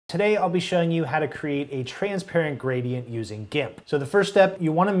Today I'll be showing you how to create a transparent gradient using GIMP. So the first step,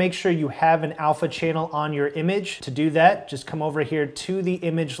 you want to make sure you have an alpha channel on your image. To do that, just come over here to the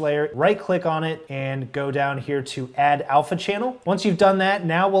image layer, right click on it and go down here to add alpha channel. Once you've done that,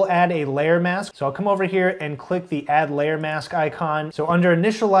 now we'll add a layer mask. So I'll come over here and click the add layer mask icon. So under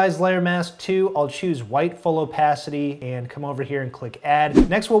initialize layer mask 2, I'll choose white full opacity and come over here and click add.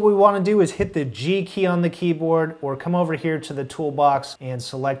 Next, what we want to do is hit the G key on the keyboard or come over here to the toolbox and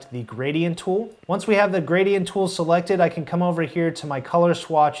select the gradient tool. Once we have the gradient tool selected, I can come over here to my color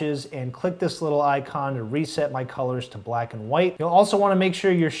swatches and click this little icon to reset my colors to black and white. You'll also want to make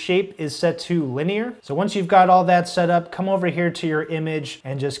sure your shape is set to linear. So once you've got all that set up, come over here to your image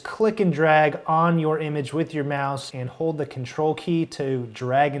and just click and drag on your image with your mouse and hold the control key to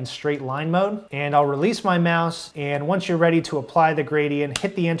drag in straight line mode. And I'll release my mouse, and once you're ready to apply the gradient,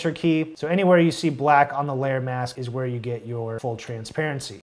 hit the enter key. So anywhere you see black on the layer mask is where you get your full transparency.